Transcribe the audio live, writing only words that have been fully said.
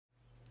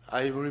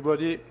Hi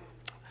everybody.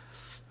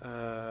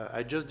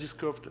 I just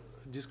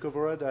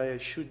discovered I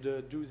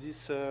should do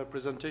this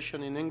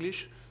presentation in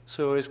English,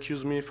 so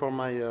excuse me for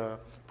my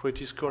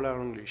pretty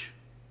scholar English.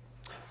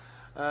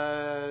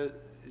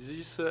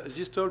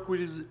 This talk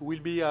will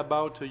be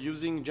about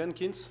using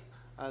Jenkins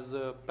as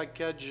a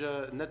package,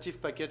 native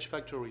package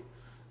factory.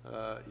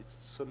 It's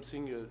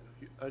something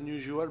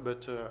unusual,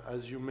 but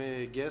as you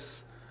may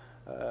guess,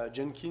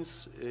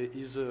 Jenkins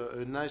is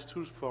a nice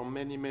tool for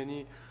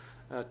many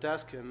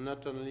tasks, and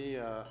not only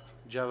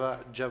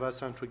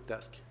Java-centric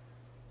tasks.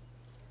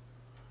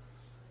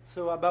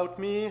 So about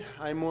me,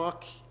 I'm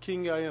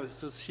working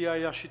as a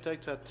CI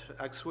architect at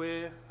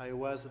Axway. I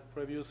was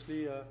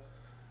previously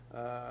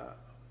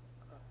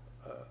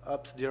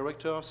ops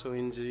director, so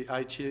in the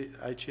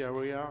IT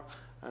area,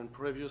 and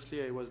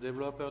previously I was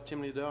developer,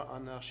 team leader,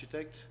 and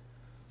architect.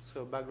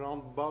 So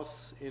background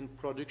both in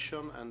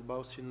production and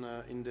both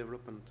in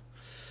development.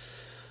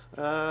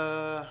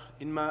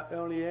 In my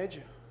early age,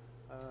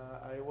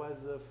 I was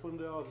the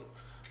founder of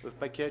a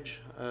package,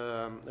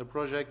 a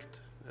project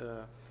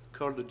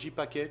called the G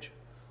package.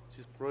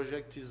 This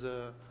project is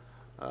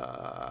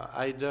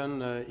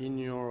hidden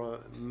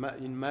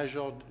in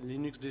major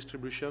Linux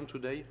distribution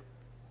today.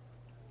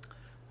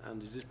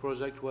 And this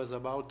project was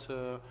about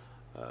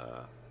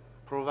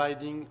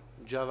providing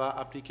Java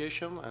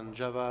application and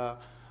Java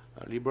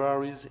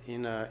libraries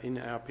in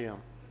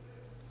RPM.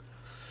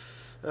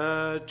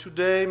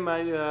 Today,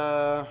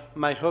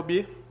 my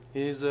hobby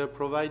is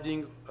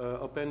providing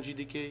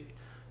OpenJDK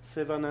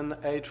 7 and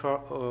 8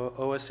 for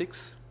OS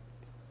X.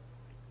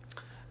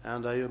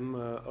 And I am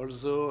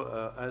also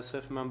a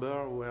SF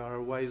member where I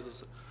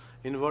was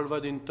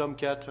involved in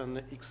Tomcat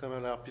and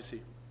XML RPC.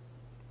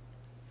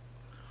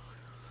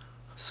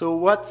 So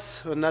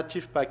what's a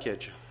native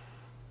package?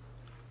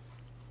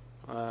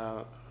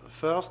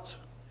 First,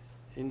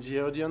 in the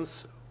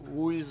audience,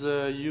 who is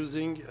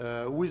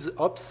who is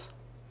ops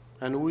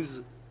and who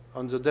is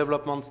on the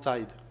development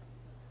side?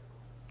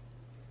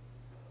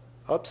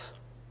 Ops?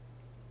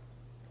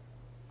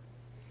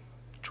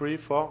 3,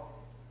 4.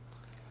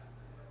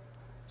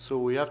 So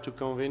we have to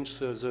convince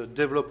the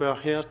developer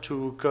here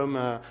to come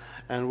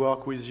and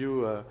work with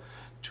you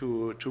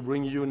to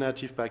bring you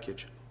native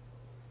package.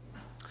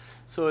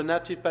 So a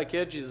native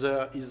package is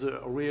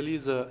really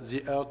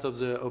the heart of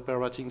the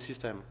operating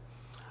system.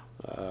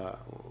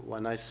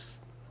 When I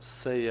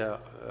say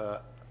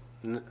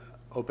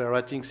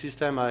operating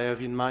system, I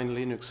have in mind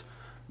Linux,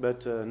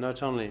 but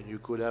not only. You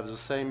could have the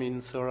same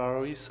in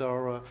Solaris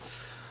or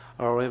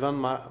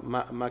even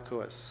Mac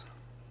OS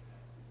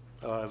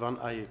or even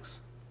IX.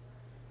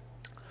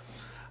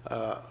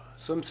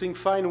 Something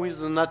fine with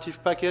the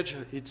native package,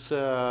 it's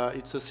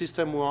a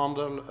system who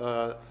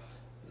handle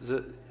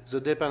the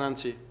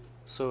dependency.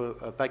 So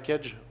a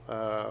package,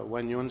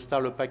 when you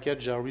install a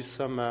package, there is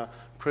some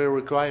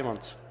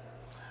pre-requirements.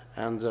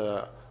 And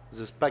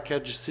this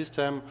package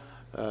system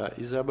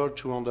is able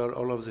to handle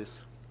all of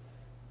this.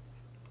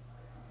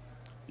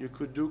 You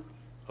could do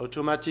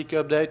automatic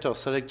update or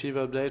selective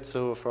update.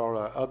 So for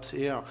ops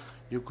here,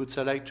 you could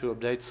select to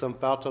update some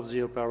part of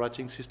the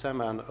operating system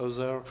and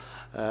other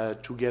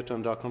to get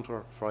under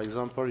control. For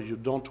example, you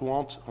don't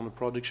want on a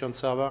production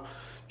server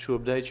to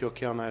update your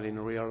kernel in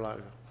real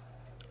life.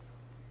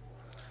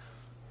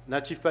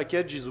 Native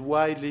package is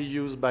widely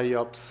used by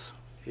ops.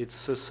 It's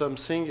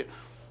something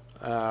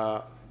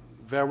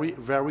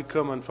very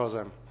common for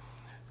them.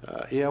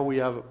 Here we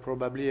have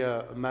probably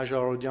a major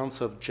audience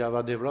of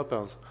Java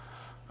developers.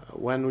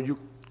 When you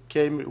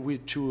came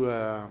to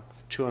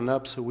an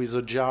ops with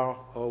a jar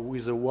or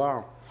with a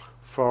war,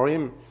 for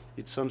him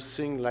it's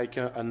something like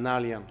an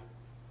alien.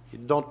 He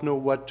don't know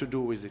what to do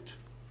with it.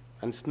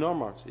 And it's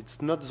normal.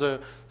 It's not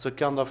the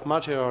kind of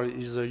material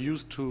he's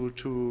used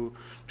to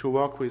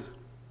work with.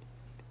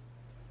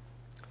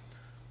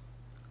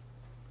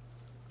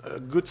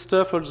 Good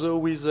stuff also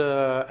with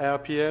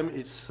RPM.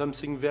 It's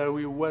something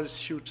very well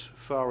suited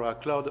for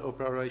cloud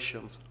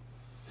operations.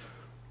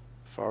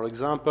 For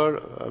example,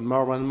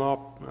 more and more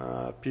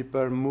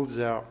people move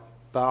their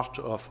part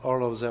of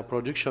all of their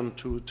production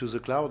to the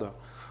cloud.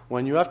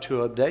 When you have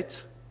to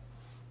update,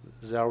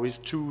 there is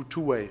two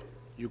ways.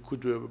 You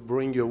could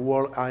bring a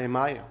whole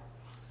AMI,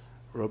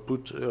 or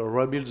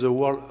rebuild the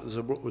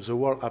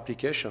whole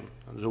application,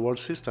 the whole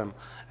system,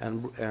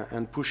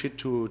 and push it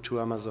to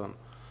Amazon.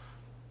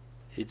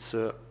 It's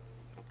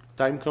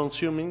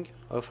time-consuming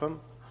often,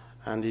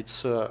 and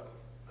it's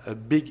a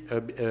big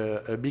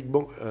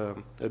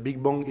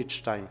bang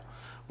each time.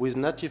 With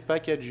native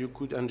package, you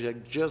could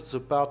inject just the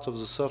part of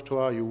the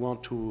software you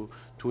want to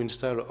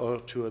install or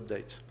to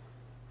update.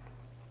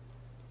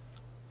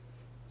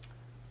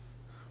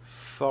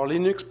 For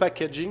Linux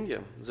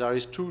packaging, there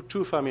is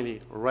two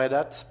family. Red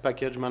Hat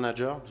Package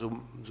Manager,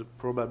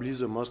 probably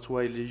the most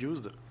widely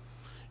used.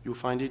 You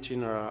find it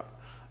in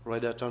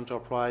Red Hat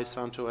Enterprise,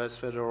 CentOS,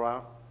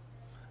 Fedora,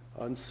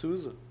 on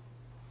SUSE,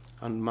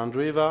 and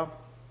Mandriva.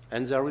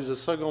 And there is a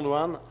second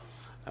one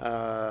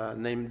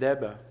named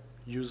Deb,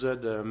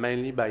 used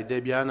mainly by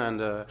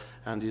Debian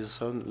and his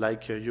son,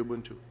 like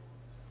Ubuntu.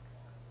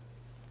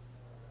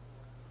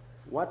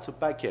 What's a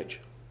package?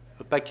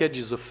 A package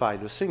is a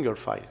file, a single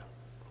file.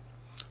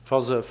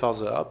 For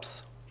the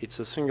ops, it's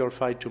a single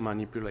file to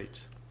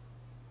manipulate.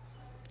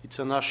 It's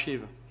an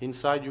archive.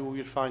 Inside you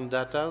will find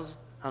data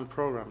and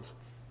programs.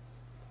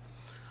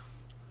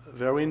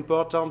 Very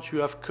important, you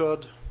have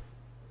code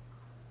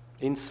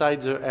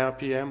inside the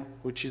RPM,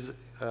 which is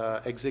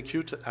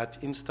executed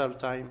at install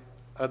time,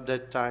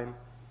 update time,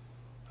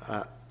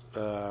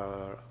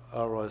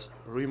 or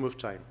remove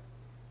time,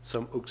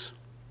 some hooks.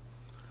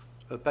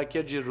 A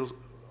package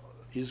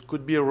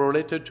could be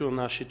related to an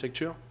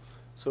architecture.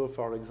 So,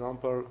 for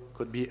example,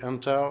 could be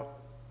Enter,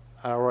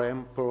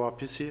 ARM,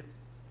 PowerPC,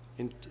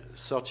 in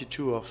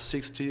 32 or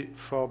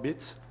 64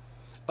 bits,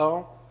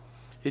 or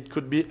it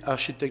could be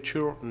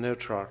architecture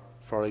neutral.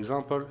 For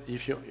example,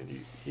 if you,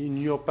 in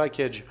your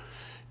package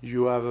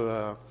you have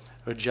a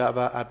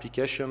Java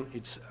application,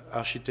 it's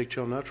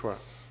architecture neutral.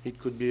 It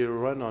could be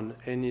run on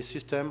any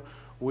system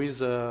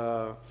with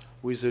a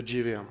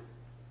JVM.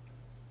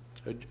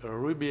 A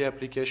Ruby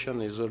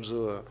application is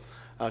also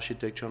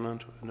architecture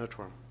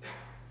neutral.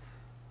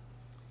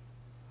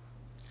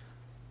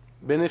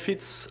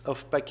 Benefits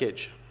of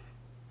package.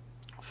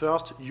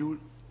 First, you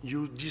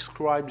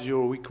describe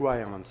your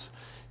requirements.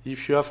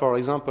 If you have, for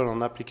example,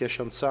 an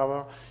application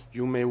server,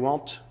 you may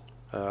want,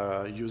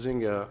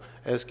 using a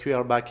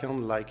SQL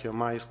backend like a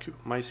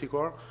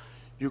MySQL,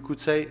 you could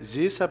say,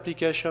 this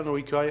application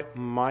requires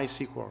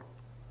MySQL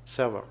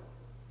server.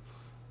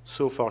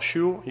 So for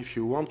sure, if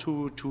you want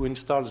to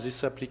install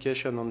this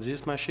application on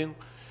this machine,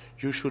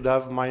 you should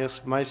have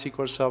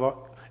MySQL server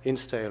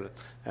installed.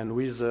 And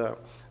with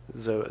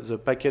the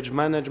package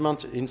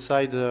management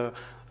inside the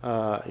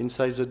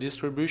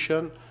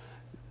distribution,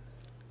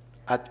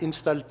 at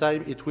install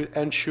time, it will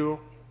ensure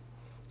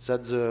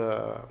that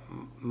the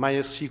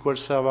MySQL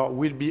server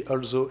will be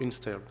also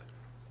installed.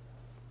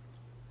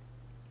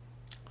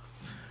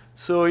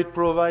 So it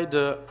provides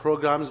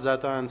programs,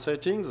 data, and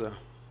settings.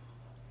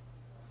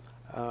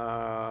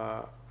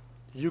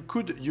 You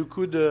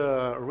could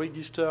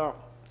register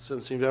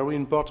something very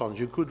important.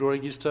 You could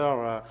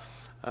register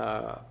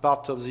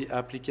part of the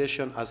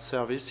application as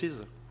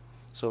services.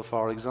 So,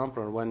 for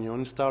example, when you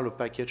install a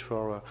package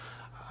for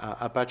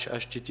Apache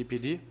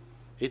HTTPD,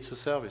 it's a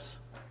service.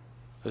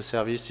 A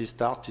service is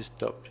start, is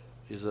stop,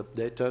 is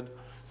updated.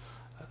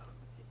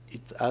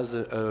 It has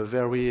a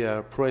very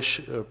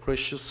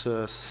precious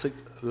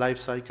life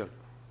cycle.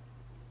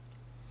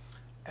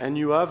 And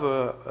you have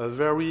a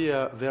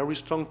very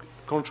strong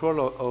control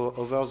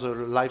over the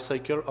life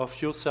cycle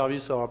of your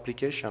service or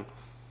application.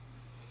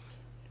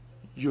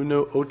 You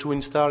know how to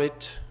install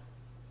it,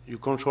 you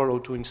control how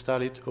to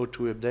install it, how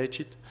to update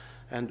it,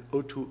 and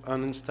how to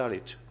uninstall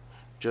it.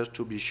 Just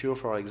to be sure,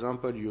 for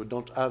example, you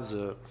don't have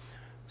the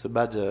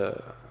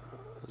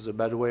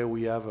bad way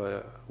we have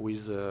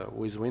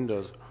with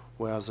Windows,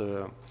 where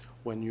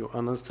when you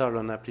uninstall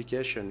an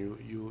application,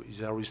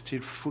 there is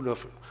still full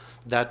of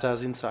data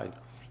inside,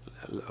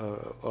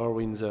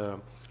 or in the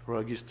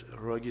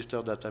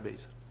register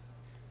database.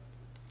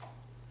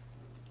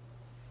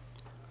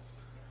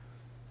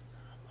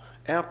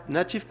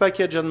 Native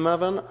package and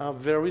Maven are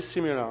very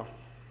similar.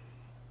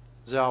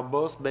 They are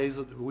both based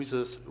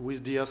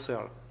with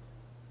DSL.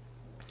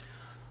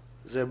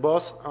 They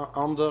both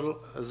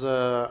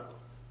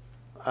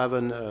have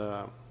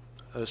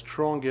a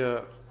strong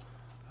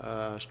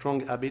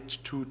habit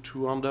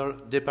to handle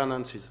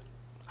dependencies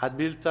at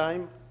build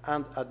time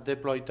and at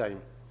deploy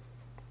time.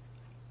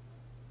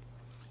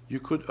 You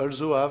could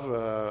also have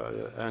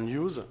and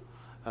use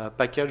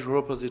package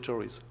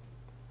repositories.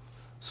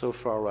 So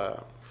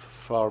for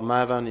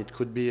Maven, it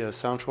could be a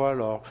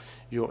central or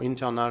your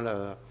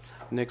internal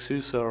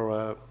Nexus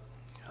or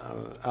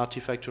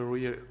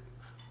Artifactory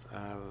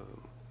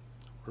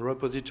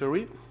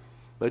repository,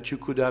 but you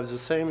could have the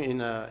same in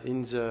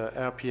the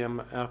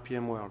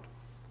RPM world.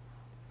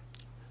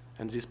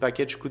 And this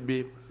package could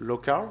be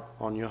local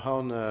on your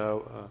own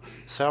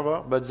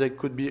server, but they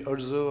could be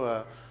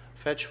also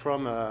fetched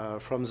from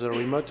the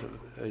remote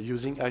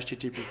using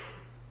HTTP.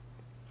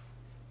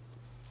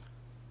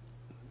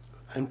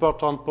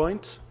 Important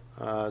point: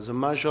 the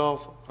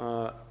majors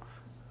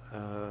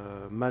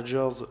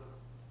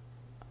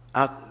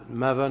at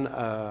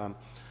Maven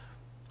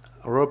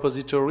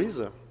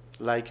repositories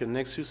like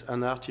Nexus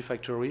and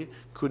Artifactory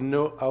could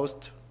now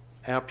host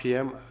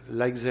RPM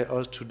like they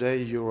host today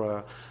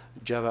your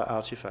Java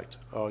artifact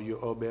or your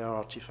OBR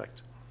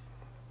artifact.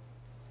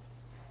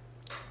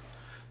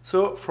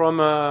 So from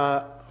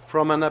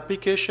an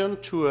application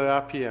to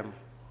a RPM,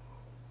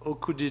 how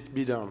could it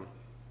be done?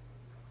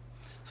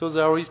 So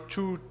there is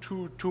two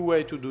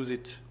ways to do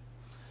it.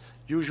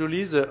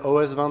 Usually the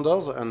OS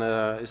vendors, and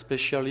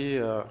especially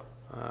the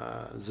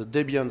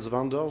Debian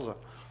vendors,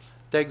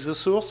 take the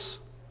source,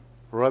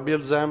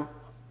 rebuild them,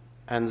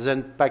 and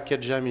then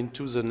package them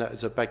into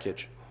the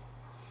package.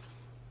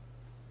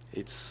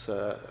 It's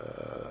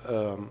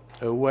a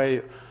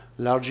way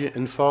largely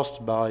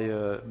enforced by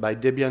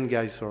Debian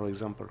guys, for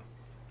example.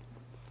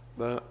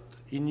 But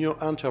in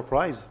your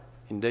enterprise,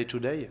 in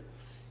day-to-day,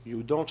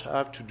 you don't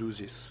have to do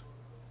this.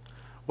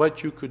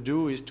 What you could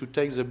do is to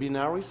take the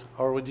binaries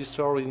already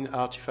stored in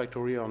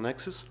Artifactory or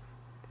Nexus.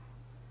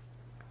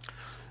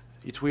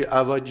 It will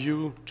avoid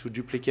you to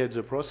duplicate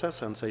the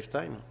process and save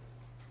time.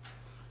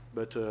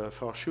 But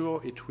for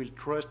sure, it will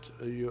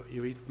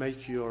it will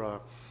make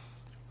your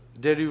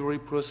delivery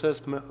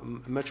process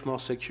much more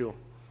secure.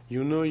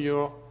 You know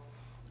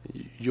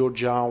your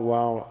jar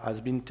WAR has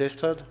been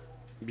tested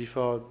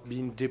before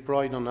being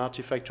deployed on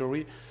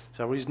Artifactory.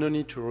 There is no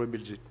need to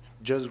rebuild it.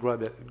 Just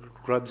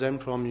grab them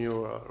from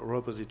your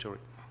repository.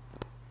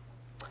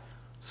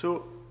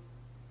 So,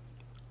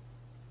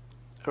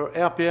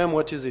 RPM,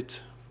 what is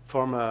it?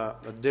 From a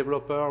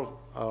developer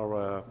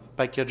or a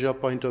packager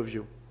point of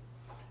view.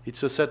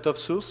 It's a set of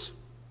source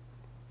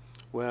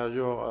where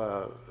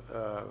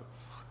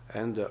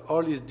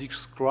all is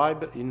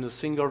described in a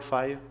single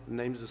file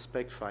named the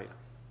spec file.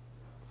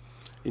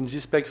 In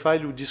this spec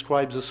file, you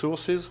describe the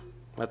sources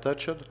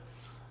attached,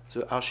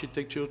 the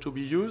architecture to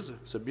be used,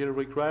 the build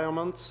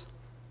requirements,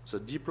 the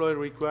deploy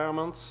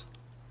requirements,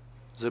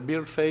 the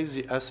build phase,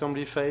 the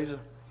assembly phase,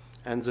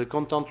 and the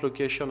content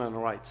location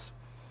and rights.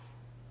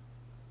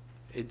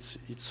 It's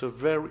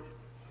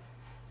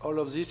all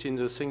of this in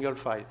a single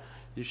file.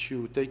 If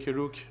you take a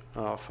look,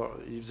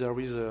 if there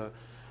is a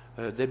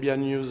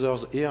Debian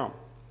users here,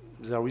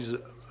 there is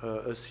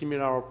a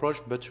similar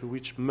approach, but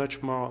with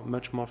much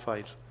more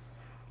files.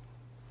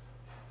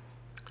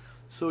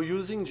 So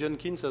using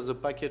Jenkins as a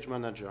package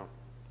manager,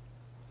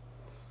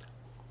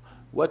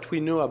 what we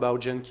know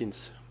about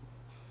Jenkins?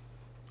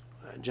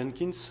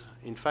 Jenkins,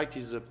 in fact,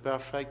 is a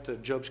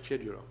perfect job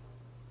scheduler,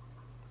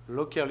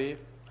 locally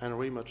and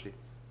remotely.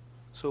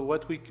 So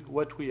what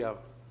we have?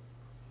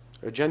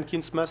 A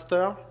Jenkins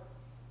master.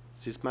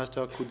 This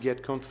master could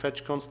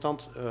fetch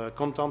content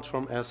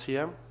from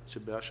RCM,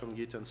 Subversion,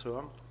 Git, and so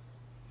on.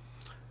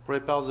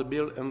 Prepare the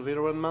build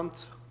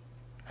environment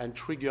and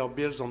trigger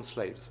builds on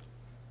slaves.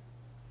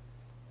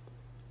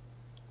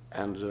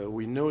 And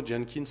we know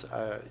Jenkins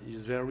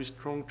is very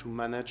strong to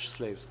manage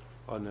slaves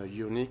on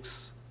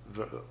Unix,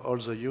 all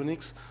the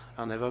Unix,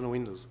 and even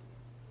Windows.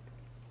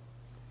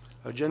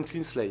 A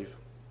Jenkins slave,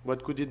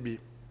 what could it be?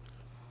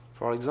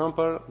 For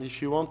example,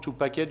 if you want to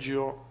package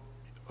a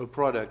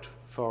product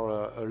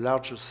for a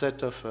large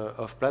set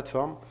of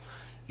platform,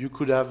 you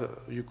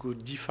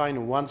could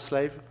define one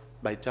slave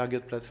by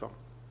target platform.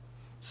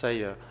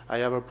 Say, I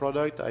have a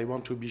product, I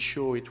want to be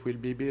sure it will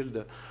be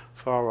built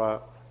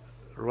for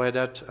Red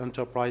Hat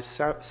Enterprise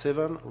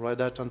 7, Red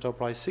Hat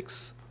Enterprise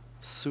 6,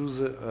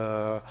 SUSE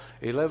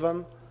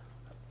 11.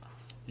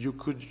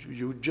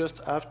 You just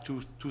have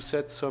to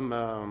set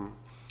some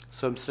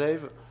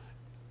slave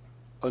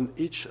on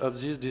each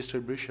of these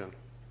distributions.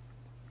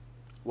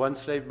 One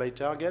slave by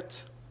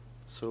target,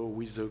 so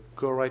with the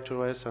correct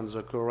OS and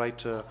the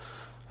correct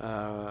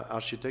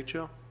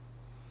architecture.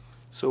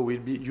 So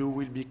you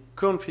will be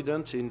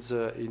confident in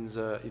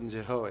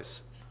the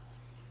OS.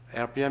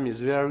 RPM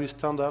is very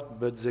standard,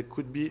 but there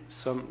could be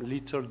some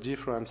little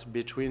difference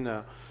between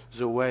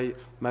the way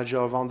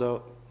major vendor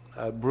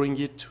bring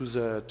it to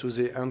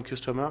the end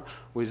customer.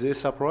 With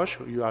this approach,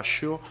 you are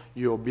sure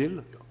your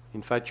build,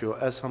 in fact your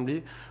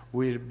assembly,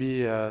 will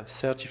be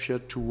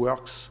certified to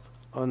works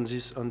on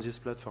this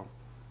platform.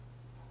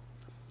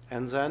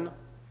 And then,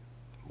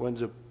 when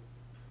the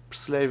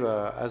slave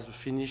has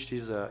finished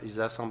his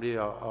assembly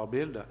or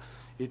build,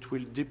 it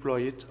will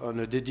deploy it on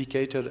a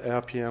dedicated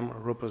RPM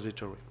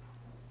repository.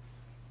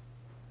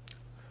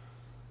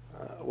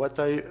 What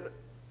I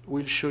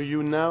will show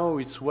you now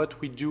is what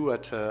we do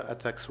at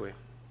Axway.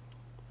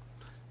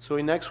 So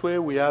in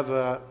Axway, we have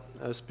a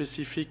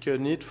specific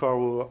need for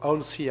our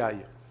own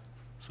CI.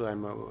 So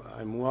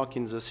I'm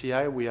working the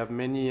CI. We have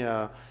many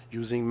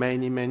using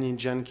many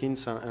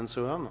Jenkins and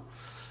so on,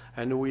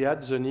 and we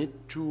had the need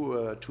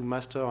to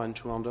master and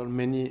to handle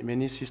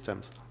many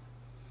systems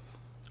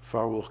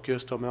for our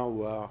customers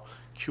who are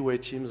QA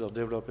teams or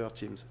developer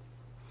teams.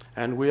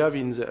 And we have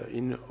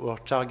in our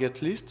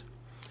target list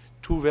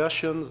 2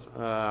 versions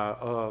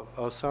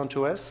of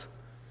CentOS.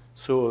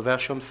 So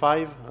version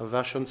 5,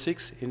 version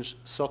 6 in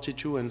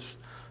 32 and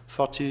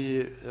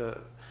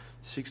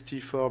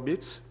 64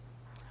 bits.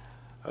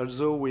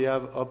 Also, we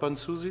have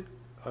OpenSUSE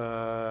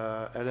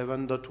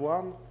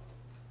 11.1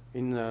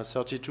 in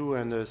 32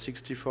 and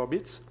 64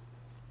 bits,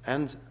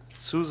 and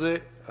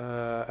SUSE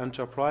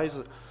Enterprise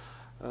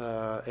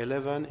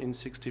 11 in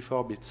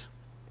 64 bits.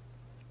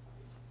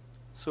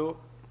 So,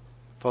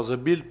 for the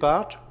build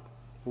part,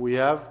 we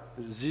have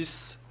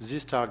this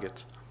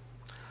target.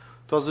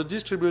 For the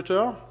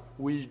distributor,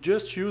 we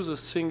just use a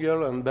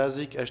single and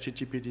basic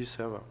HTTPD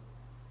server.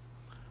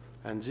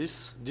 And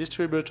this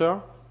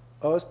distributor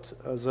hosts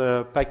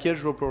the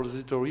package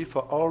repository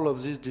for all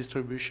of these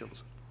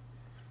distributions.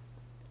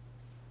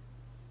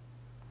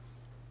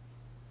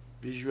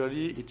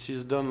 Visually, it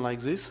is done like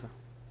this.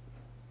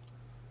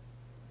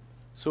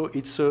 So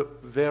it's a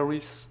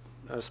very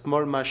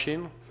small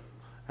machine,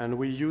 and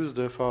we use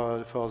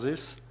for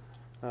this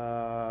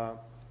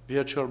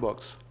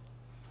VirtualBox.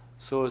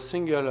 So a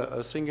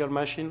single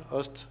machine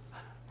hosts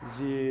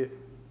the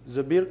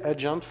build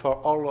agent for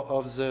all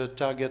of the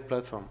target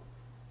platform. And then, when the slave has finished his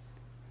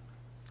assembly,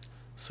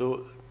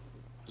 So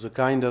the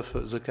kind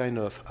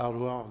of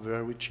hardware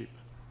very cheap.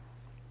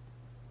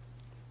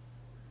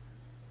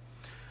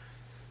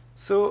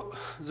 So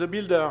the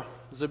builder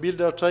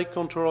take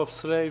control of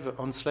slave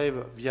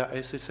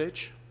via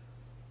SSH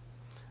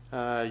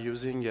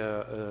using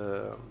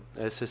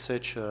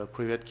SSH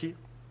private key.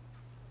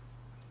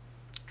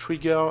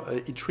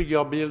 It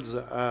trigger builds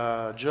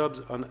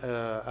jobs on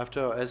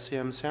after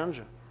SCM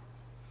change,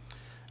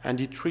 and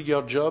it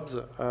trigger jobs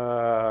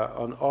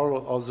on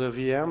all of the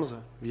VMs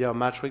via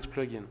matrix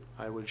plugin.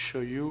 I will show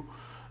you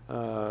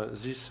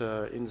this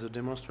in the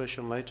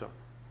demonstration later.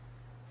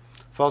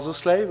 For the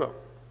slave,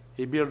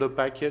 he build a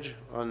package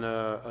on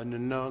a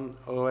known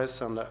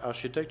OS and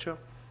architecture,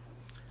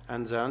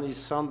 and then he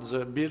sends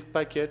the build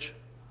package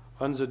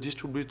on the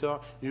distributor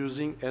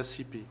using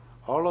SCP.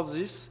 All of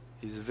this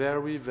is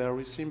very,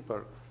 very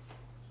simple.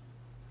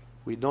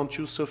 We don't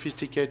use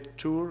sophisticated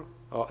tool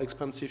or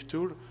expensive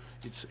tool.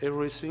 It's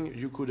everything.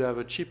 You could have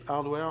a cheap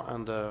hardware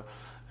and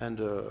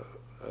a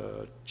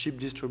cheap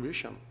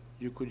distribution.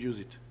 You could use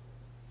it.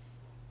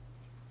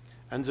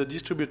 And the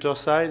distributor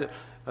side,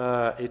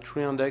 a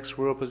tree-index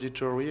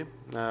repository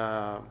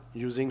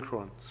using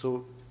cron.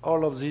 So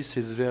all of this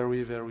is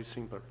very, very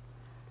simple.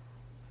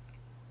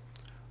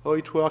 How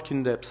it works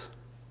in depth.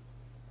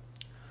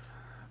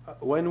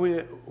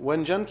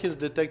 When Jenkins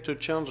detects a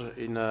change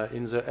in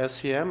the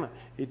SCM,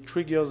 it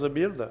triggers a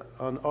build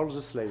on all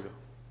the slaves.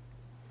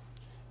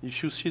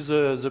 If you see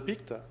the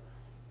picture,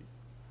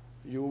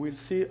 you will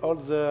see all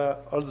the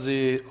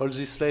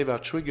slaves are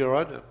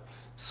triggered.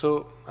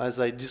 So, as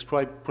I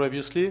described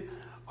previously,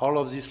 all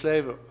of these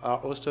slaves are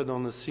hosted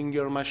on a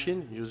single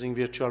machine using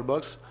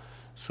VirtualBox.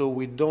 So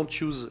we don't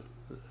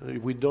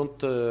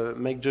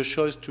make the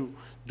choice to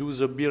do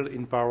the build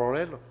in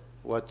parallel,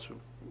 what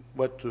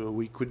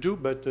we could do,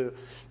 but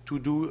to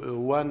do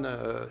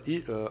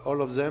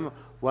all of them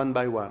one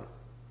by one.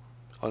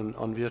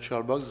 On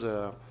VirtualBox,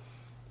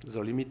 the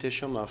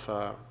limitation of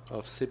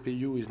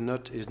CPU is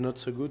not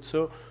so good.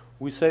 So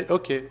we say,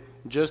 okay,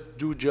 just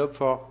do job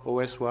for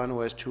OS 1,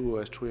 OS 2,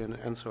 OS 3,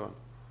 and so on.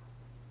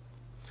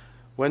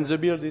 When the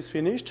build is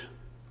finished,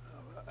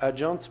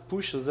 agents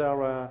push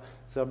their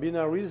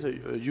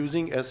binaries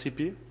using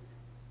SCP.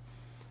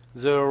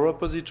 The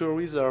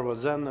repositories are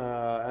then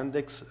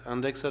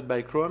indexed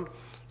by cron.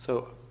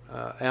 So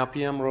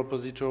RPM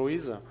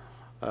repositories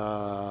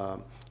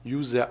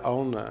use their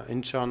own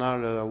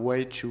internal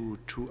way to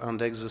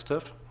index the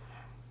stuff.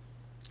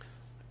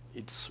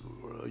 It's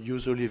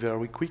usually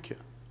very quick,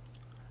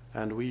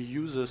 and we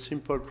use a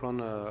simple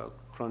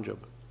cron job.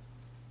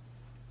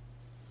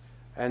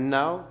 And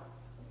now,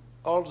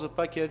 all the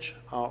packages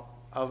are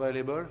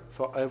available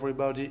for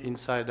everybody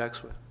inside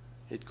Axwell.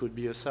 It could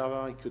be a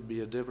server, it could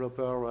be a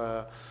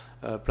developer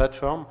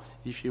platform.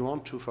 If you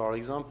want to, for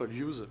example,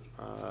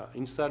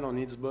 install on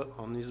his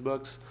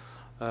box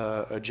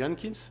a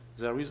Jenkins,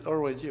 there is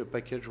already a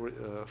package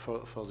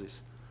for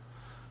this.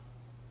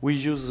 We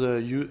use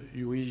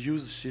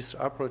this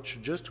approach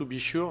just to be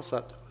sure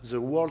that the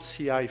whole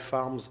CI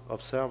farms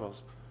of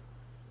servers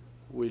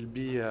will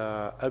be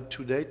up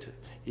to date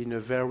in a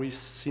very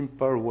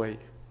simple way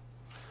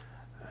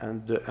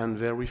and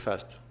very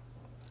fast.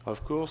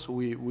 Of course,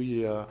 we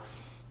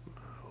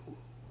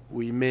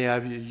may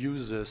have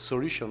used a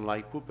solution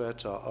like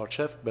Puppet or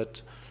Chef,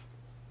 but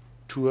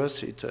to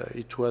us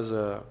it was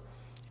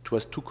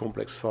too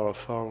complex for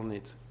our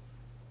needs.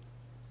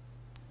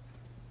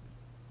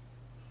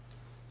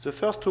 The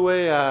first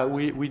way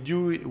we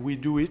do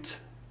it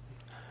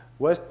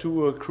was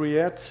to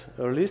create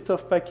a list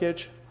of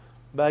packages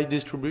by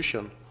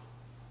distribution.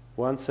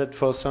 One set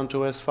for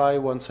CentOS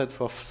 5, one set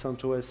for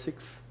CentOS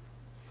 6.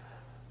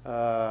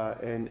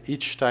 And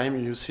each time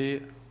you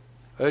see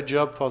a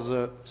job for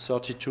the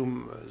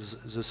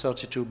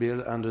 32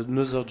 build and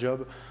another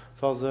job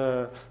for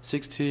the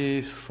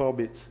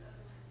 64-bit.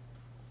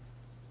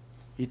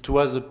 It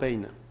was a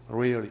pain,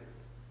 really.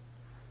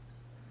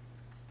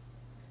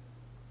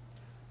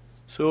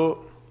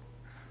 So,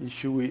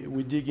 if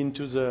we dig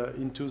into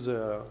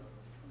the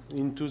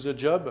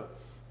job,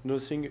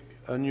 nothing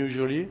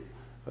unusually.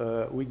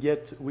 We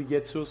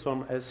get source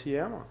from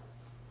SCM.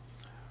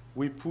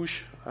 We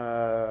push.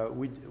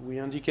 We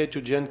indicate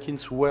to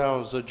Jenkins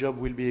where the job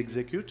will be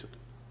executed,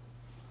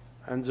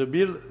 and the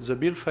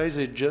build phase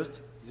is just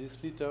this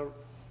little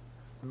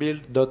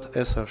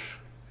build.sh.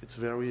 It's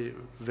very,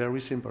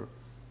 very simple.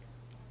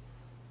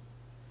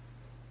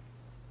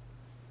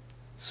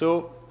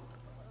 So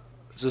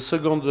the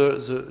second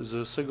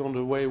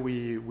way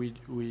we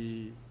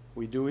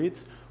do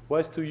it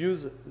was to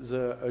use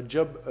a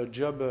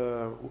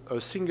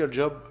single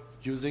job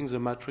using the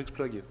matrix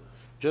plugin,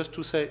 just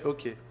to say,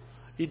 okay,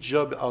 each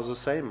job are the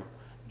same.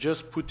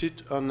 Just put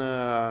it on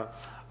a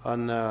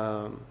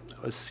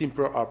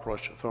simpler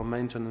approach for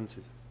maintenance.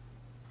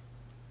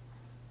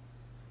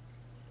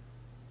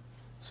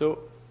 So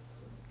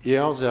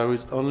here there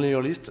is only a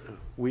list.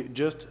 We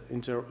just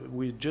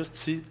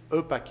see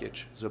a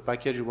package, the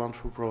package we want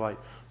to provide.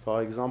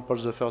 For example,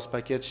 the first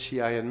package, CI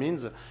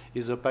admins,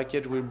 is a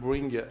package will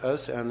bring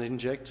us and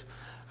inject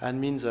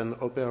admins and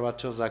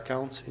operators'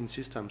 accounts in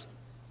systems.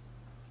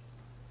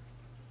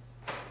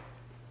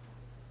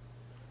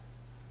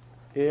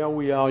 Here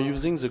we are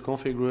using the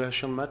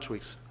configuration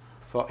matrix.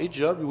 For each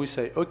job, we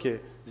say, okay,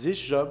 this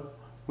job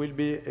will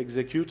be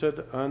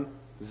executed on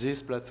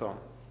this platform,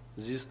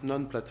 this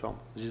non-platform,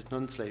 this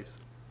non-slave.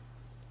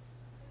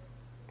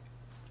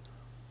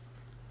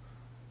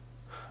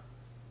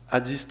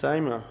 At this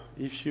time,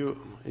 if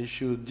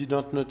you did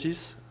not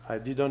notice, I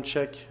didn't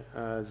check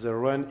the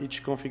run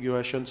each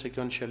configuration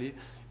sequentially.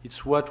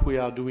 It's what we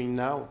are doing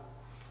now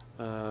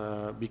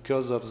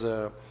because of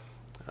the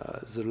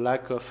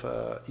lack of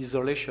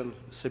isolation,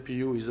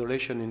 CPU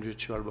isolation in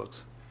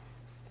VirtualBox.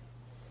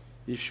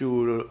 If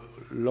you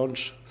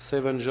launch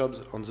 7 jobs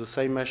on the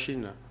same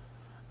machine,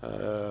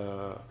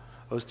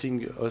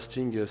 hosting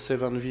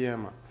 7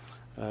 VM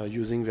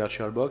using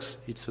VirtualBox,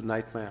 it's a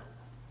nightmare.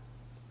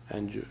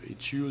 And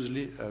it's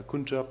usually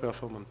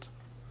counter-performant.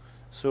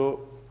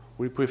 So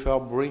we prefer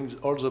bring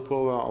all the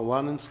power on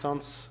one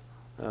instance.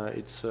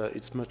 It's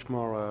much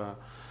more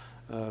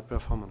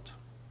performant.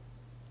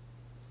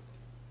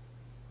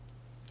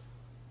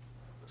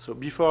 So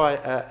before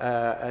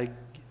I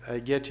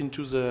get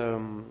into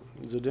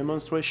the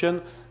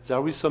demonstration,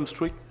 there is some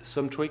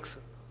tricks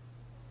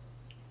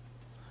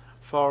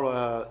for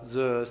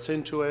the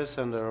CentOS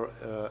and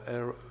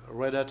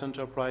Red Hat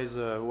Enterprise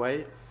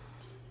way.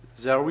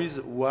 There is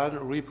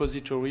one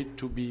repository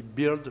to be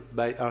built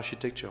by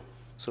architecture.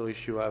 So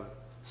if you have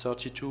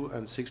 32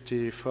 and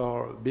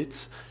 64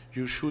 bits,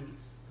 you should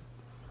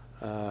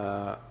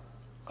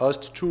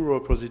host 2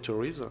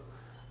 repositories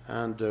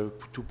and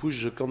to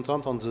push the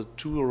content on the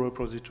 2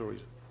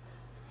 repositories.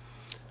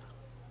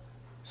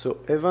 So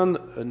even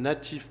a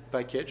native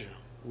package,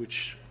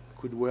 which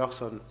could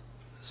work on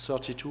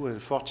 32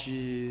 and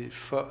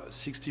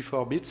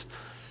 64 bits,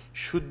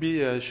 should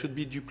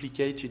be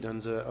duplicated on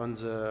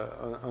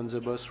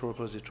the both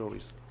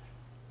repositories.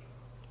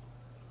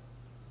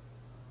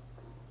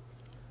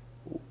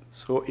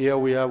 So here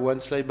we have one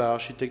slave by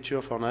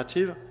architecture for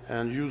native,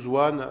 and use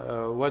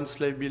one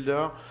slave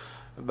builder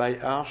by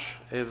Arch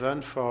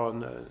even for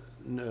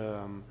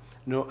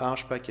no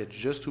Arch package,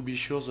 just to be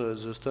sure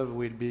the stuff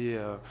will be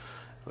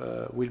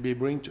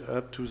brought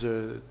up to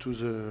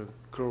the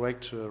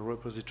correct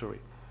repository.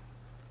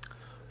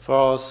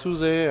 For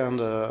SUSE and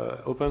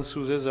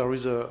OpenSUSE, there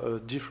is a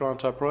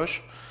different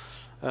approach.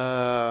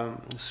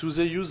 SUSE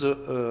uses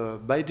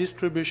by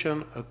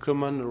distribution a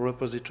common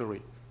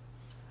repository,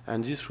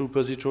 and this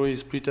repository is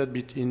split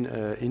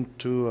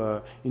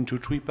into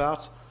 3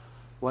 parts.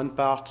 One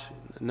part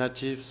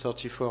native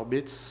 32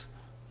 bits,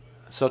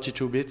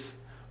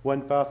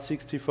 one part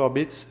 64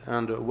 bits,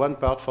 and one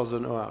part for the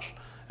no-Arch.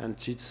 And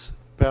it's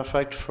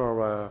perfect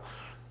for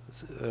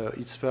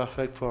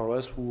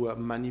us who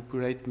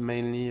manipulate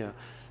mainly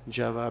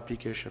Java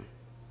application.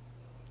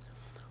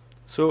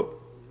 So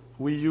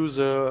we use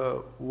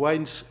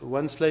one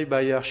slave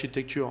by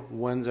architecture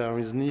when there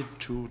is need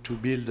to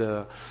build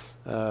a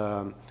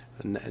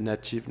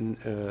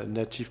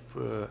native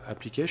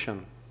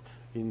application.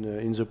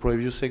 In the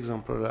previous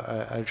example,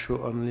 I'll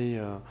show only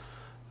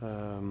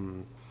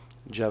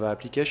Java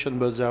application,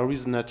 but there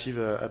is native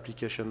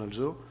application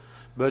also.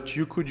 But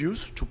you could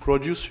use to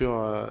produce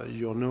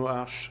your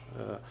no-Arch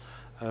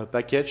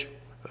package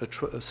a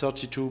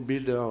 32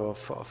 builder or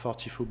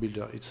 44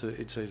 builder. It's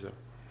either.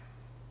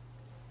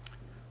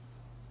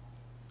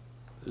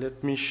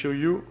 Let me show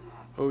you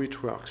how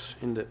it works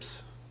in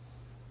depth.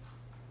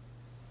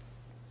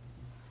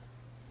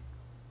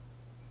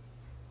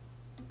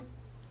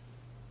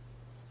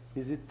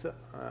 Is it?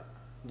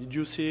 Did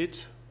you see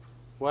it?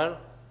 Well,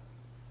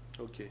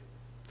 okay.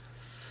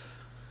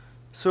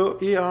 So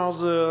here are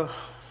the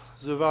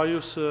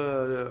various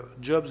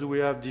jobs we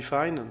have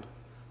defined.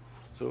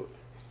 So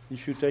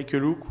if you take a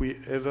look, we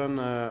even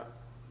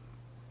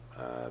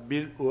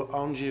build our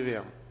own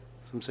JVM.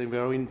 Something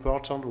very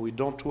important. We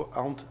don't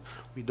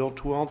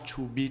want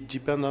to be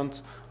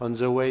dependent on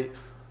the way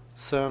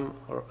Sun,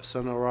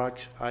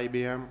 Oracle,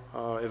 IBM,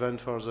 or even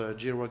for the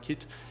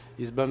JUC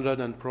is bundled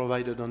and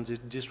provided on the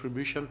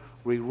distribution.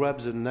 We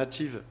grab the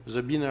native,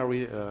 the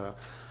binary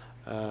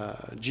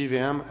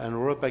JVM and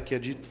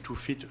repackage it to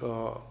fit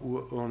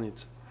our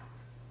needs.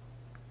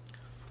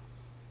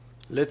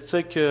 Let's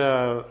take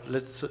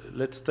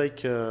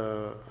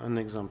an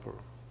example,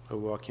 a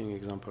working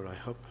example, I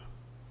hope.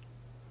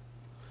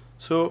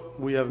 So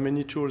we have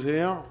many tools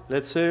here.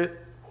 Let's say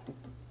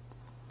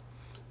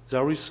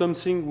there is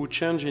something we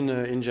change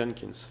in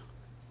Jenkins.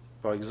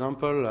 For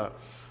example,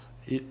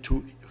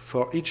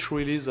 for each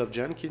release of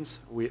Jenkins,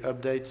 we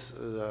update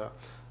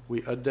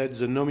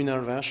the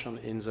nominal version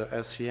in the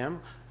SCM,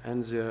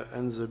 and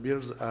the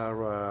builds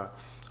are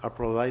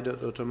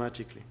provided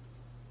automatically.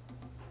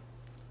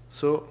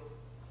 So,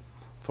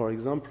 for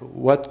example,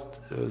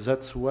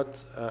 that's what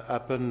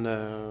happened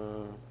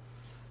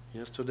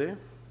yesterday.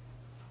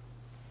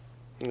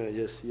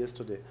 Yes,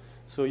 yesterday.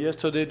 So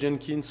yesterday,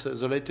 Jenkins,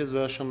 the latest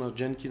version of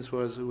Jenkins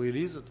was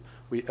released.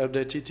 We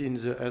updated it in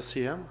the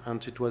SCM,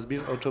 and it was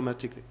built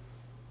automatically.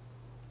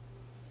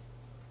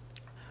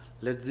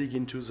 let's dig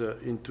into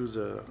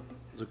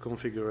the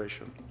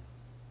configuration.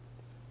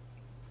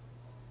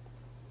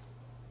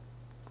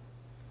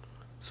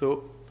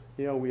 So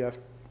here we have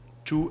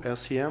two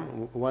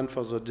RCM, one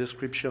for the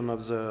description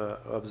of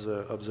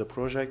the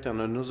project,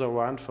 and another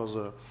one for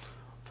the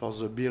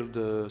build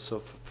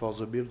for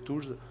the build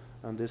tools,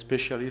 and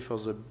especially for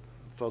the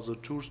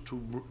tools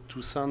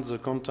to send the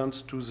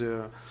contents to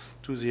the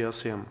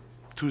RCM,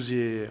 to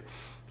the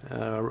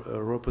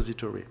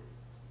repository.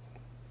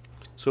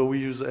 So we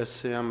use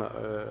SCM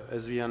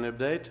SVN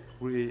update.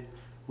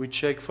 We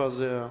check for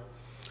the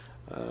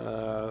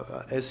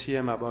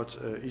SCM about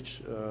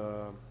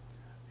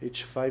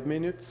each 5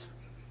 minutes,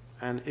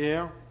 and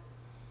here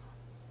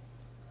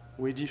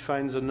we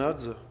define the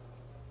nodes.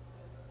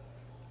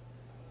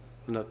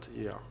 Not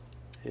here,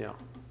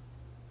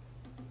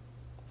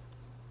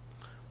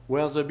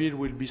 where the build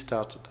will be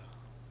started.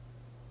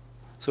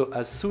 So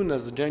as soon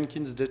as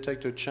Jenkins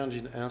detects a change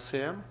in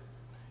RCM,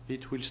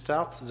 it will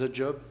start the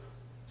job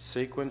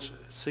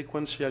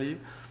sequentially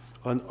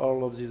on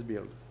all of these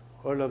builds,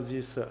 all of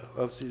this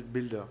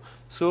builder.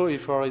 So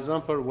if, for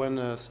example, when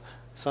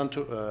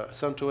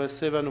CentOS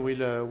 7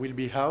 will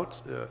be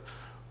out,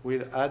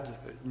 we'll add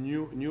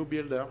new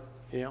builder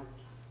here,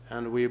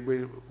 and we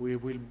will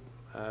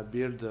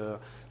build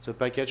the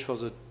package for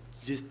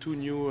these two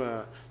new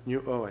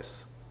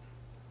OS.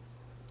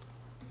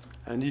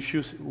 And if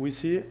we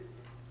see,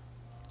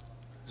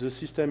 the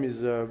system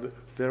is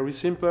very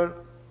simple: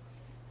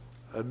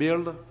 a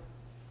build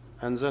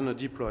and then a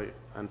deploy.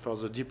 And for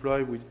the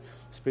deploy, we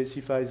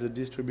specify the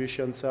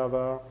distribution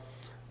server,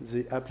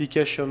 the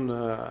application,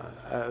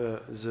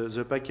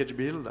 the package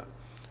build,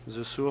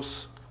 the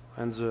source,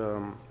 and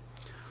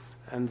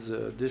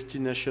the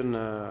destination,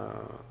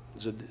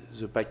 the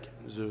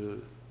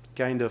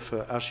kind of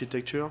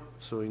architecture.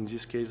 So in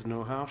this case,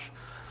 no hash,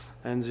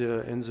 and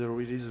the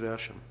release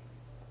version.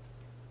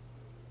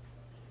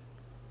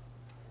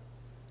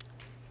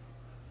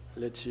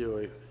 Let's see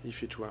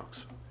if it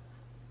works.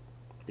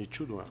 It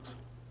should work.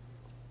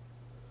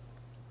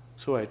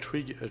 So I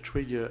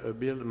trigger a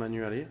build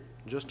manually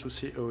just to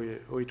see how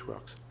it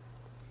works.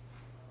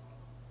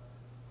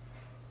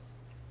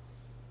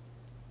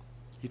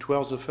 It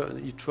works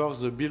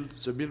the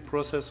build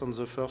process on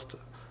the first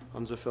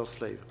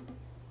slave.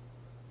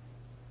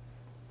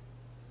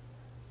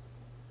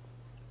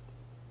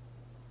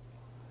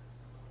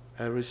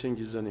 Everything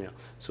is done here.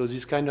 So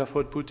this kind of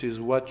output is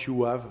what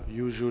you have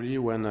usually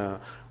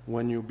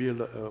when you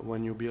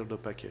build a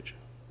package.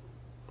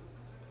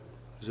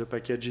 The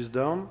package is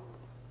done.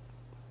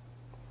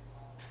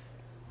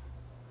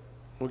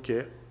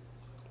 Okay.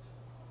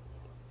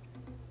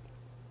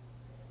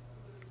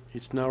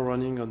 It's now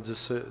running on the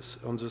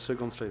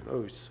second slave.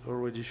 Oh, it's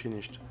already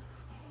finished.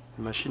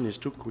 The machine is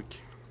too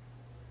quick.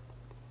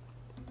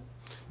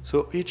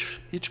 So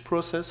each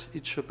process,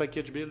 each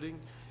package building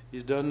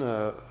is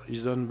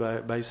done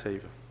by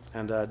save,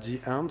 and at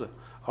the end,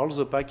 all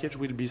the package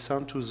will be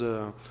sent to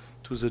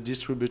the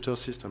distributor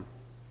system.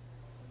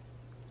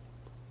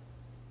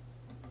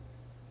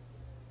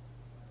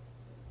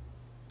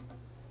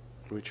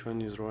 Which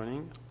one is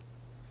running?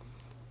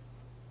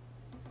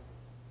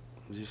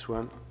 This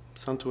one.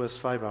 CentOS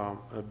 5 are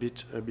a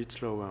bit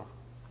slower.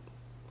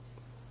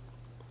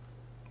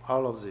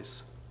 All of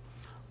this,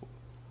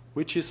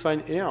 which is fine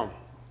here.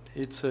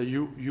 It's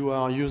you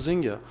are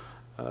using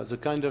the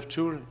kind of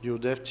tool your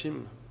dev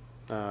team.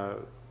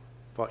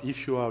 For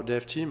if you are a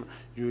dev team,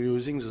 you're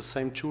using the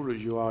same tool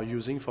you are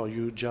using for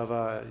your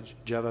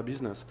Java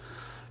business.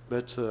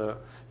 But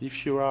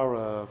if you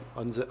are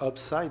on the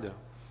ops side,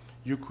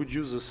 you could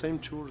use the same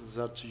tool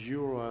that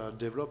your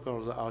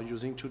developers are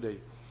using today.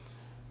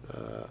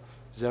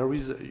 There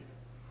is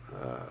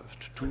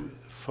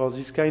for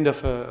this kind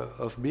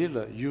of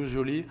build,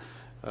 usually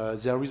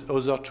there is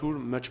other tool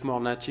much more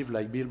native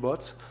like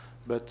buildbots.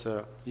 But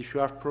if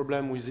you have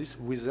problem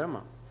with them,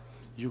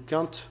 you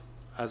can't,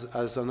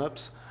 as an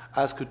ops,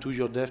 ask to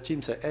your dev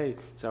team, say, hey,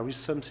 there is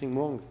something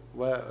wrong.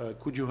 Well,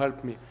 could you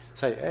help me?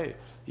 Say, hey,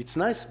 it's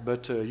nice,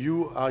 but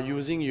you are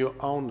using your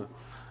own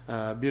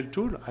build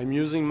tool. I'm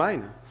using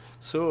mine.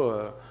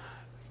 So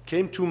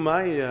came to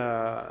my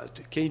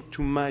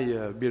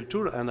build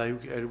tool, and I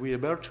will be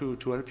able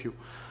to help you.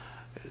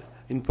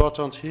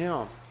 Important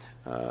here,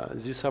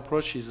 this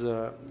approach is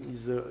a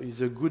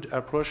good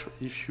approach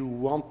if you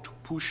want to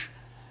push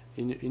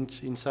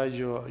inside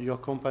your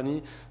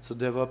company the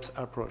DevOps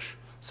approach.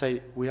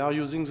 Say, we are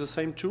using the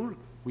same tool.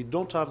 We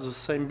don't have the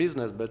same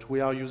business, but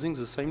we are using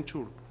the same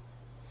tool.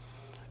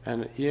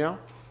 And here,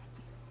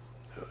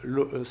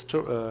 with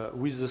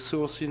the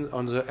sourcing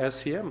on the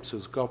SCM, so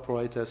the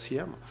corporate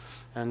SCM,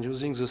 and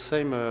using the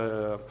same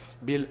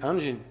build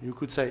engine, you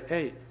could say,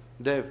 hey,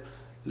 Dev,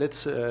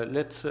 let's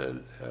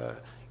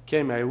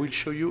Kim, I will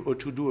show you how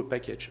to do a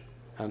package.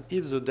 And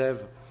if the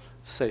dev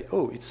say,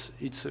 oh, it's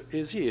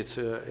easy,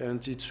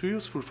 and it's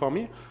useful for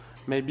me,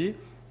 maybe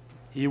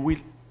he will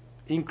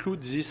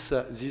include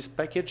this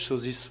package, so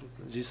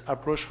this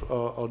approach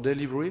or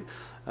delivery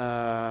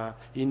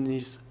in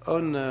his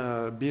own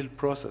build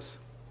process.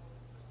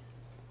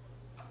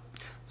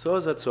 So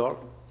that's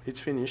all. It's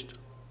finished.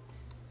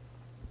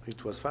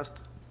 It was fast.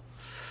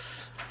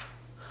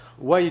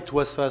 Why it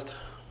was fast?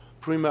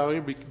 Primarily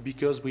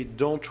because we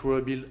don't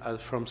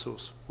rebuild from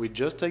source. We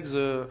just take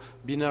the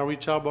binary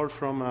tarball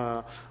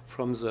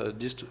from the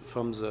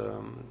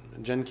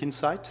Jenkins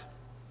site,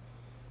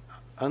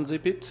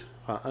 unzip it,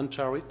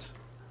 untar it,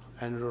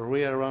 and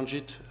rearrange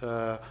it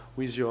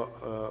with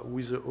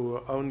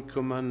our own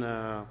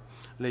common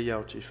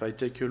layout. If I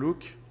take a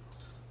look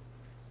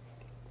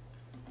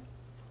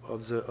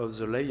of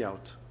the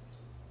layout,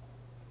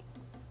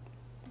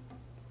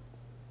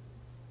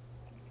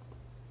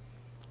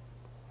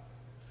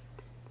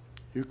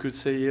 you could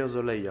say here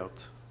the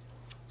layout.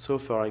 So,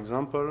 for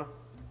example,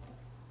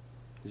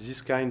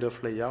 this kind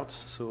of layout.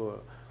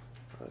 So,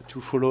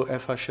 to follow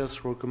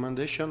FHS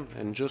recommendation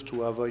and just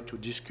to avoid to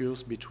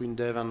discuss between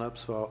dev and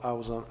ops for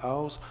hours and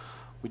hours,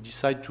 we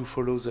decide to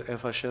follow the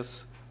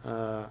FHS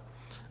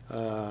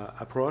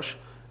approach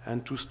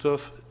and to store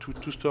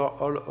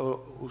all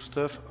our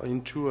stuff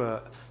into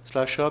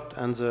 /opt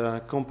and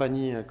the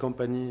company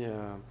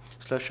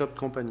 /opt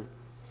company.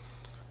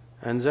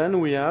 And then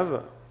we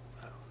have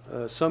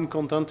some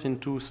content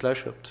into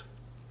 /opt.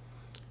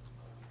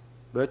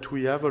 But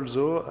we have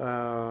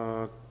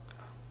also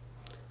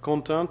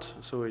content,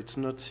 so it's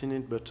not in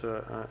it, but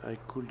I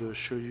could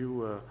show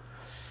you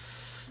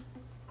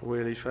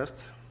really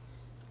fast.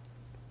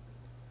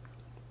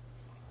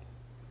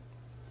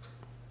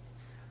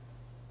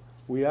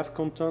 We have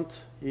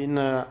content in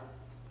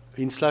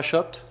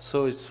 /opt,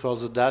 so it's for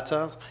the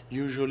data.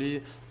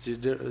 Usually this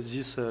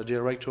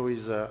directory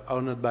is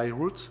owned by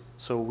root,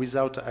 so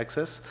without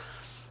access.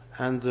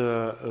 And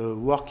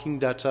working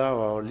data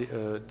or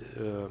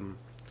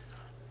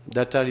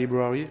data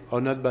library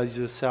owned by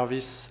the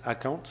service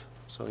account.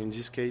 So in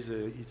this case,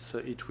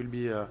 it will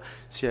be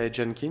CI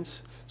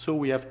Jenkins. So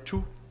we have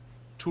two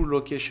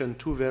locations,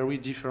 two very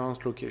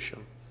different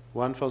locations.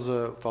 One for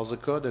the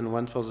code and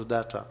one for the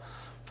data.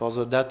 For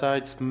the data,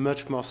 it's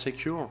much more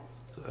secure,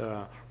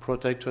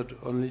 protected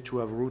only to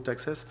have root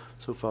access.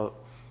 So for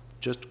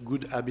just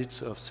good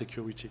habits of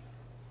security.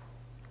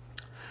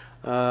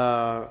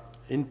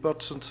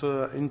 Important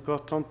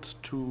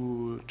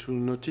to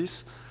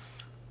notice,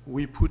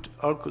 we put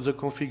all the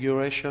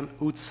configuration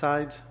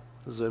outside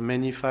the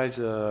many files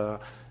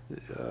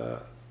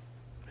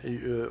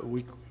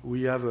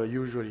we have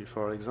usually.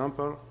 For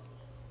example,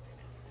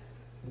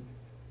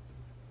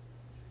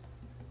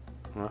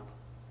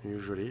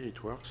 usually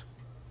it works.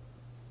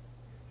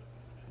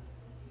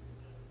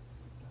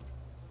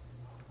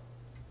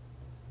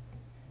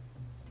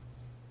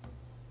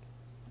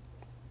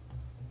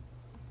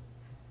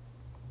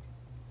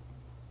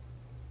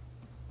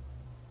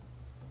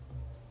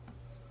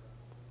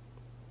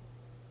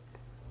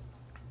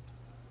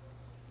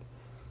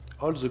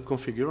 All the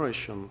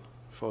configuration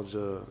for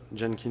the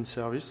Jenkins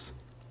service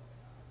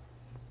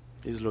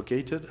is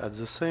located at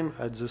the same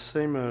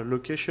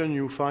location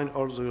you find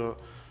all the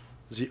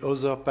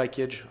other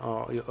package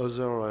or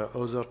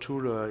other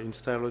tool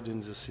installed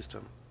in the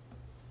system.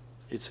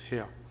 It's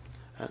here,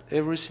 and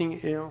everything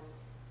here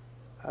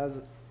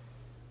has.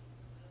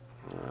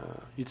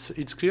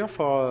 It's clear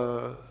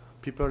for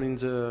people in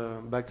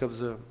the back of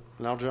the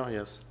larger,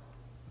 yes,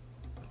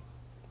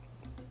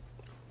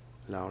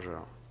 larger.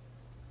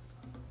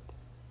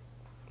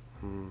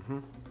 Mm-hmm.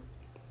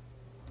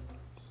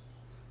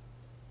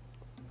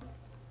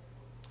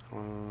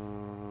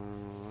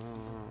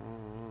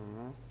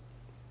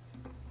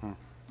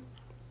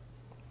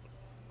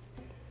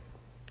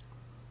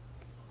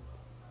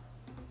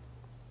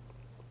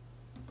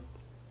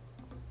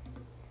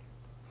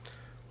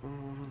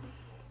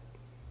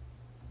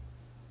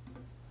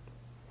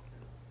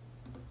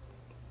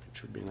 It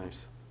should be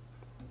nice.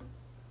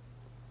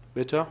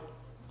 Better?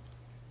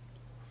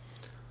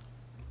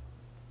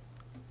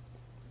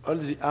 All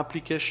the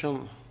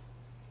application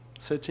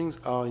settings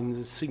are in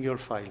the single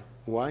file.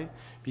 Why?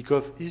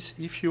 Because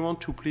if you want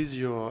to please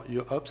your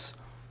ops,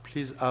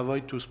 please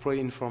avoid to spray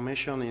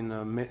information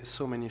in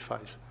so many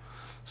files.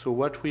 So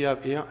what we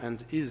have here, and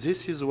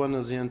this is one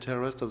of the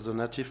interests of the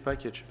native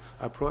package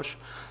approach,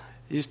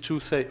 is to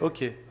say,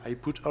 okay, I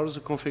put all the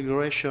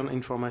configuration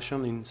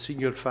information in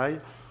single file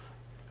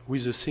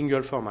with a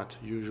single format.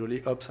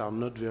 Usually ops are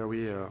not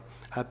very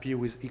happy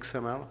with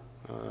XML,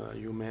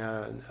 you may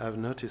have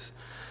noticed.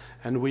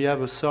 And we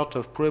have a sort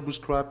of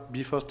pre-bootstrap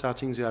before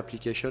starting the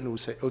application. We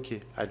say,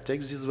 okay, I'll take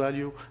this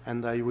value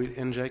and I will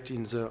inject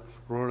in the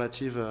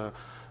relative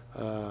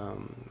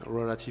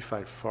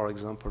file, for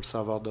example,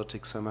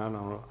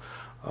 server.xml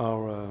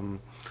or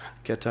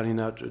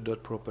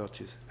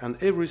Catalina.properties.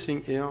 And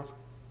everything here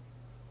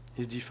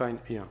is defined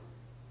here.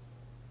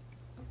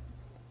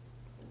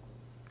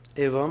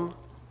 Even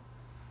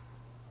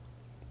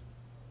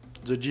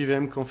the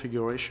JVM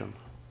configuration.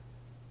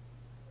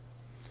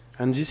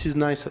 And this is a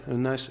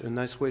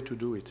nice way to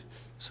do it.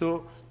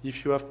 So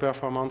if you have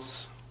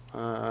performance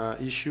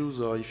issues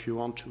or if you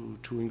want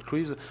to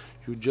increase,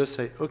 you just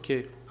say,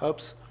 okay,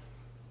 ops,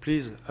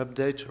 please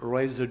update,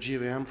 raise the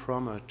JVM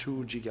from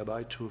 2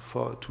 GB to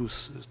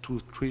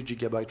 3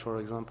 GB, for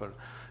example.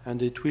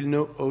 And it will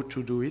know how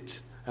to do it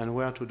and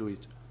where to do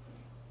it.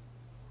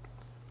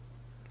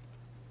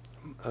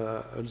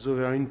 Also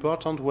very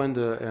important when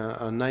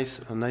a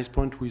nice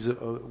point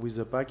with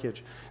the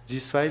package.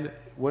 This file,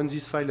 when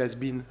this file has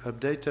been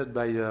updated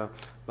by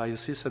a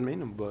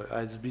sysadmin,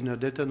 has been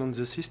updated on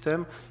the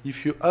system,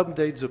 if you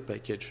update the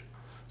package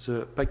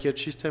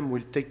system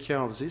will take care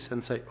of this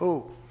and say,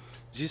 oh,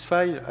 this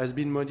file has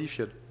been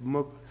modified,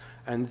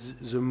 and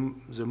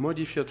the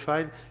modified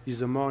file is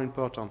the more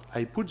important.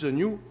 I put the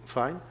new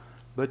file,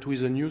 but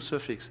with a new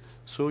suffix.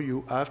 So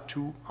you have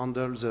to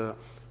handle the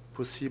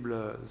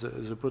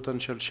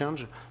potential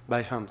change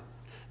by hand.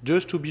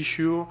 Just to be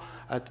sure,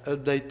 at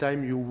update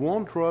time, you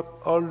won't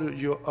drop all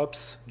your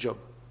ops job.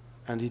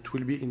 And it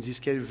will be, in this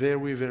case,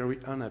 very, very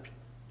unhappy.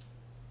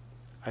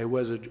 I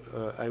was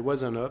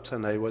an ops,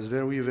 and I was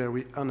very,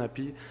 very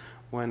unhappy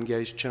when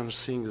guys change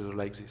things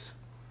like this.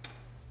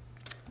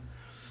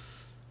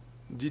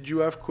 Did you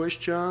have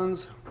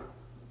questions?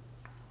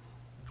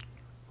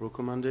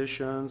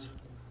 Recommendations?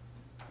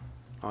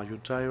 Are you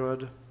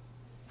tired?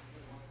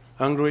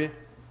 Hungry?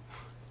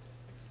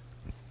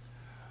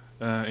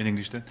 In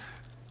English then.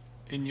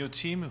 In your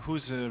team,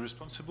 who's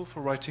responsible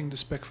for writing the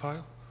spec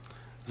file?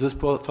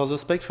 For the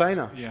spec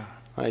file? Yeah.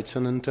 It's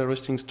an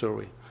interesting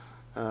story.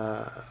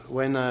 I'm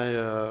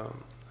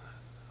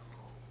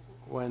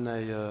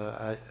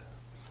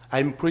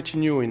pretty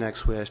new in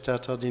Axway. I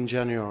started in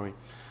January.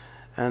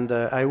 And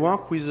I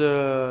work with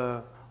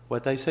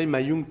what I say my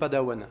young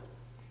Padawan.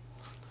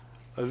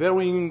 A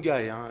very young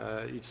guy.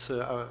 It's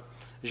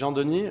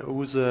Jean-Denis, who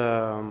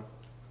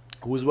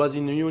was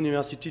in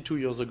university 2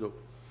 years ago.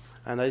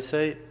 And I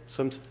say,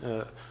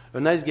 a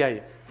nice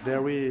guy,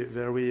 very,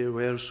 very,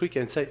 very strict,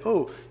 and say,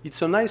 oh,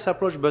 it's a nice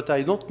approach, but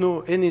I don't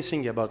know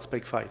anything about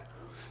spec file.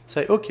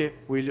 Say, okay,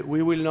 we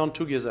will learn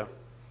together.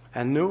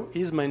 And now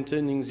he's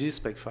maintaining this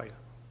spec file.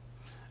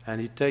 And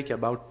it takes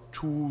about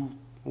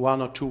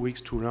 1 or 2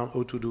 weeks to learn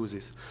how to do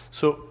this.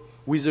 So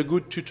with a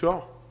good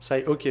tutor,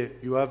 say, okay,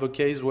 you have a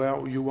case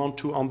where you want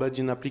to embed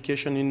an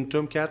application in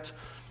Tomcat,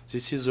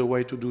 this is the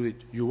way to do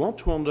it. You want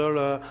to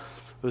handle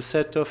a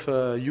set of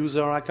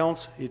user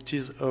accounts, it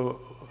is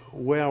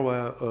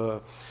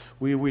where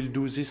we will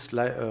do this.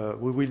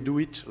 We will do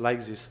it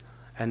like this.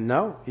 And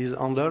now he's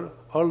handle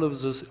all of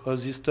this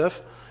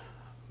stuff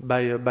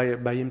by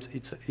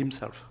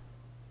himself.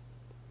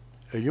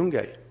 A young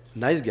guy,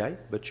 nice guy,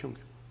 but young.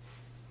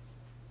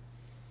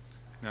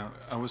 Now,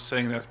 I was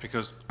saying that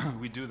because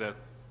we do that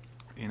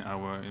in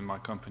my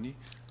company,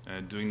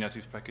 doing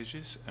native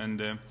packages,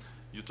 and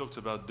you talked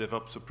about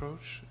DevOps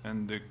approach,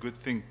 and the good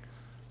thing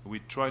we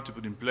try to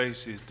put in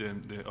place is the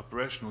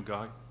operational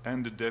guy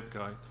and the dev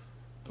guy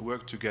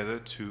work together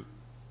to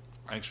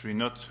actually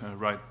not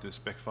write the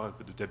spec file,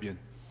 but the Debian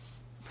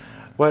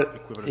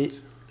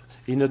equivalent.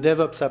 In a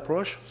DevOps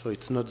approach, so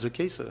it's not the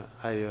case.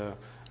 I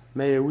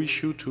may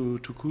wish you to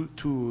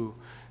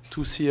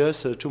see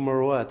us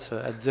tomorrow at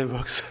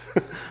Devox.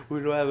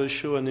 We will have a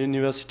show in the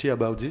university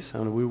about this,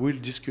 and we will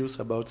discuss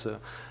about the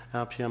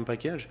RPM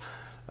package.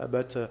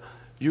 But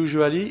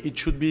usually, it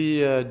should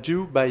be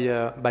due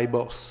by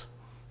boss.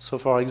 So,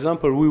 for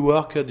example, we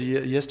worked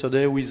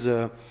yesterday with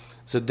the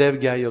dev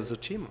guy of the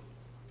team,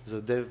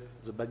 the dev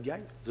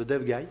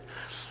guy,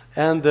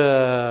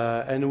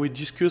 and we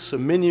discuss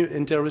many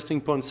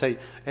interesting points. Say,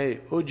 hey,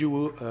 how do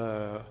you,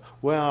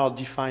 where are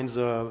defined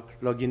the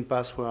login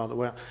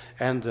password?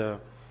 And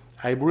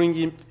I bring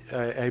him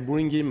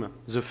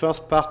the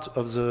first part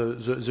of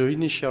the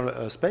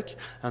initial spec,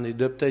 and he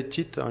updated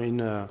it in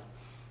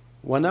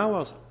 1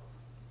 hour,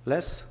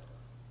 less.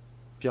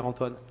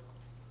 Pierre-Antoine,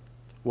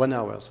 1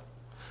 hour.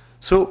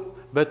 So,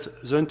 but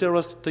the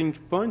interesting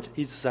point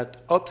is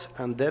that ops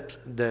and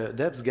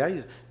devs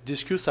guys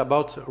discuss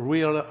about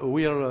real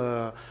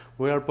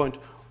point.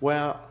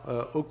 Where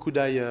how could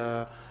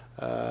I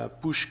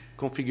push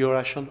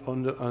configuration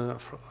on the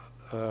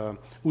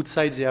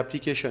outside the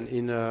application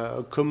in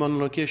a common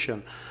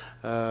location?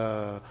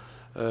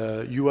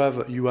 You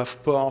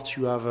have ports.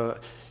 You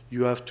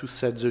have to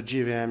set the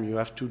JVM. You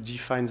have to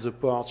define the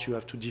ports. You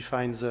have to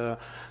define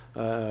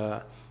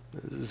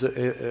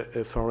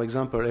for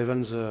example,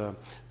 even the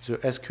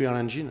SQL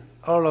engine.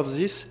 All of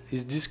this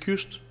is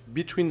discussed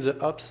between the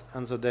ops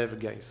and the dev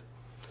guys.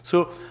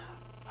 So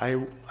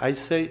I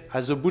say,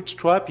 as a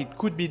bootstrap, it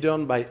could be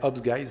done by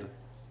ops guys,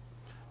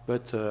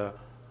 but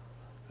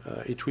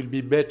it will be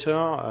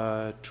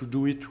better to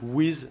do it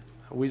with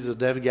the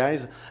dev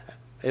guys,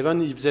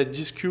 even if they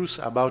discuss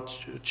about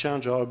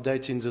change or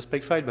update in the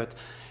spec file. But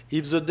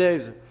if the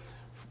devs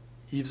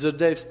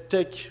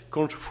take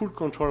full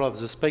control of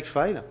the spec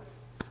file,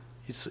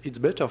 it's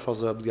better for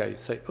the ops guy.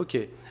 Say,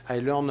 okay, I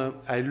learn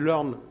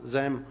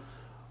them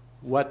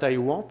what I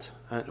want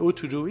and how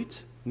to do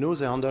it. Now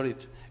they handle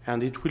it,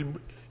 and it will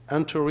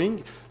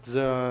entering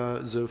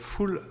the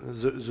full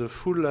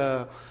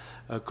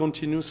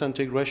continuous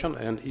integration,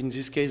 and in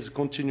this case,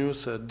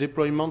 continuous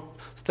deployment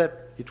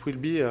step. It will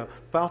be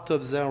part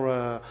of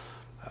their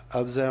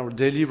of their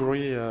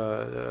delivery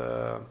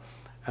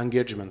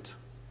engagement.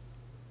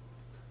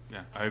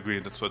 Yeah, I agree.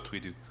 That's what we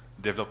do.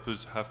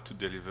 Developers have to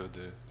deliver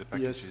the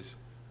packages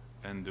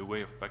and the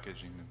way of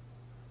packaging them,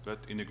 but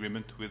in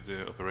agreement with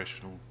the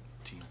operational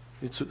team.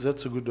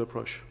 That's a good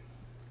approach.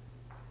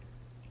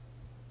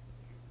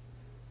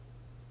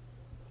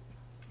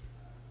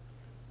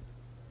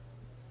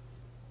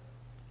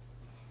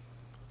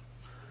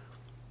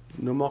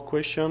 No more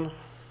question.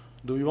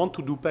 Do you want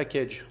to do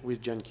package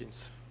with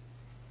Jenkins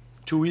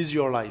to ease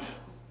your life?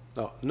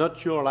 No,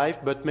 not your life,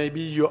 but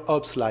maybe your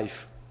ops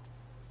life.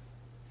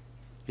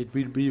 It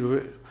will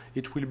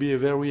be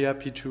very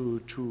happy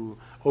to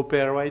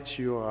operate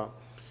your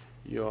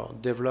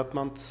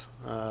development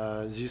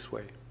this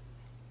way.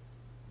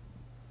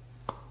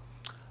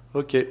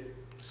 Okay,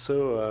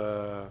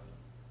 so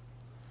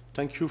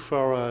thank you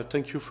for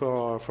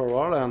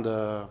all, and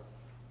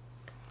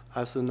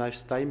have a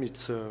nice time.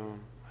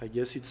 I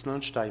guess it's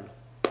lunchtime.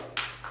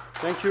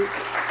 Thank you.